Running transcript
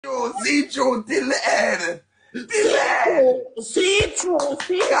You see through till the end. Till the end. See through,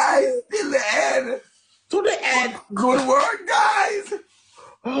 Guys, till the end. to the end. Good work, guys.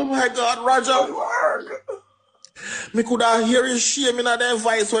 Oh my God, Good Roger. work. Me could have hear his shame in their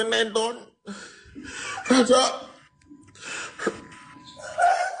voice when they done. Roger.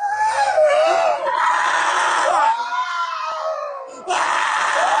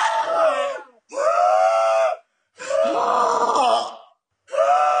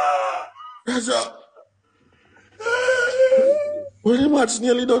 Roger. When the match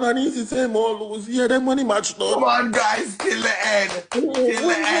nearly done and easy say more lose. Yeah, them when the match done. Come on, guys, till the end. Till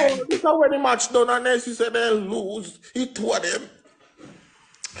the end. Because when the match done and then she said they lose, he two of them.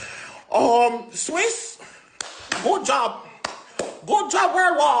 Swiss, good job. Good job,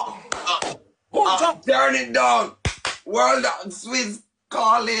 World War. Good job. Turn it down. World Swiss,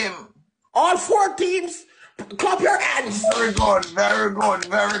 call him. All 4 teams, clap your hands. Very good, very good,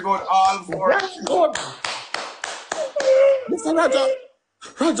 very good. All 4. Very good. Mr.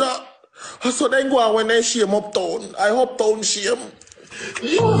 Roger, so then go on when they shame uptown. I hope town shame.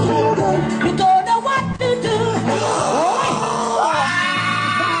 You don't know what to do.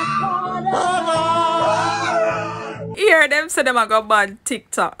 Hear them say them a go ban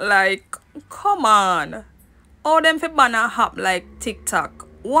TikTok. Like, come on. How them fi ban a app like TikTok?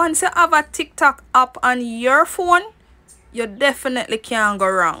 Once you have a TikTok app on your phone, you definitely can't go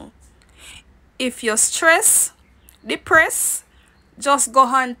wrong. If you're stressed, depressed, just go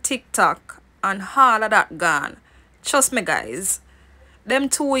on TikTok and all of that gone. Trust me, guys. Them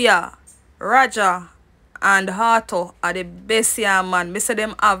two ya, Raja and Hato, are the best ya man. Me say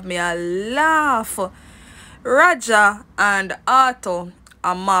them have me a laugh. Raja and Hato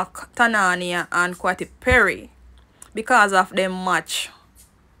are Mark Tanania and Kwati Perry because of them match.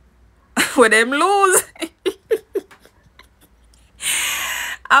 When them lose.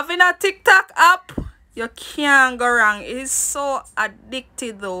 Having a TikTok app, you can't go wrong. It is so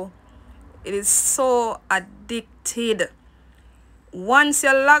addicted though. It is so addicted. Once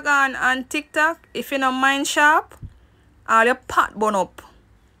you log on TikTok, if you're not mind sharp, all your pot burn up.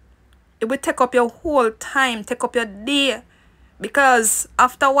 It will take up your whole time, take up your day. Because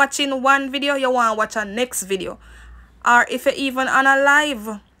after watching one video, you want to watch a next video. Or if you're even on a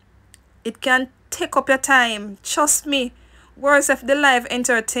live, it can take up your time. Trust me. Worse if the live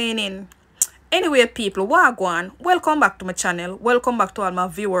entertaining. Anyway, people, wagwan, welcome back to my channel. Welcome back to all my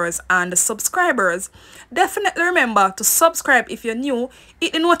viewers and subscribers. Definitely remember to subscribe if you're new.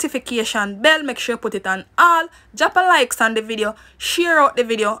 Hit the notification bell. Make sure you put it on all. Drop a like on the video. Share out the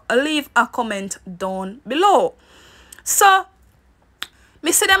video. Leave a comment down below. So,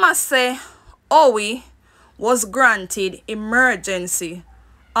 me see them as say, Howie was granted emergency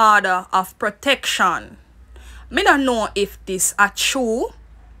order of protection. Me don't know if this are true.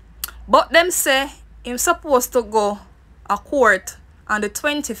 But them say him supposed to go a court on the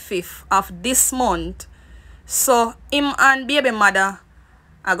 25th of this month. So him and baby mother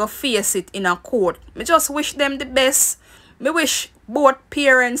I go face it in a court. Me just wish them the best. Me wish both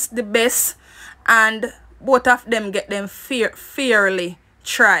parents the best. And both of them get them fairly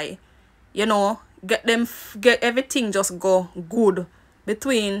try. You know, get everything just go good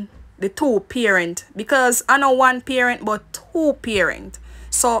between the two parents. Because I know one parent but two parents.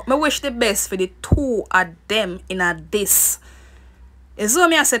 So, I wish the best for the two of them in a this. It's so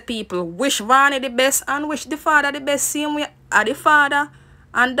me I say people, wish Ivany the best and wish the father the best. Same way are the father.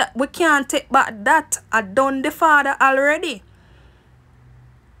 And that we can't take back that. I done the father already.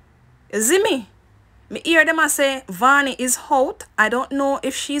 You see me? Me hear them I say Ivany is out. I don't know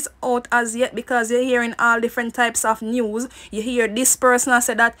if she's out as yet because you're hearing all different types of news. You hear this person I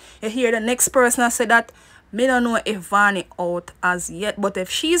say that. You hear the next person I say that. Me don't know if Ivany out as yet, but if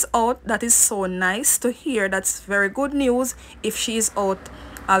she's out, that is so nice to hear. That's very good news. If she's out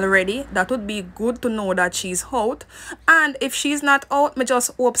already, that would be good to know that she's out. And if she's not out, me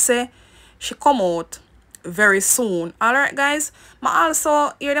just hope say she come out very soon. Alright guys, I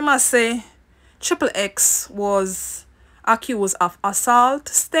also hear them say X was accused of assault.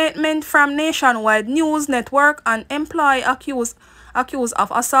 Statement from Nationwide News Network, an employee accused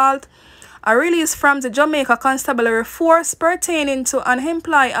of assault. A release from the Jamaica Constabulary Force pertaining to an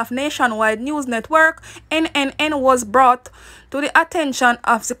employee of Nationwide News Network, NNN, was brought to the attention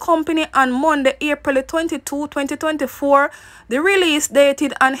of the company on Monday, April 22, 2024. The release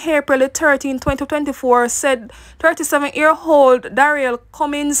dated on April 13, 2024 said 37-year-old Daryl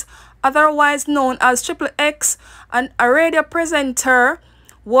Cummins, otherwise known as X, and a radio presenter,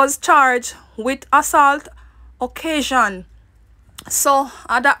 was charged with assault occasion. So,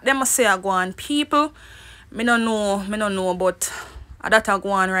 that them say I go on people. Me don't know, but That I go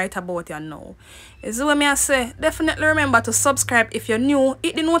on right about you now. Is what me I say. Definitely remember to subscribe if you're new.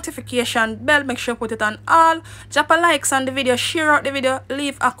 Hit the notification bell. Make sure you put it on all. Drop a likes on the video. Share out the video.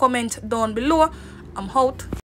 Leave a comment down below. I'm out.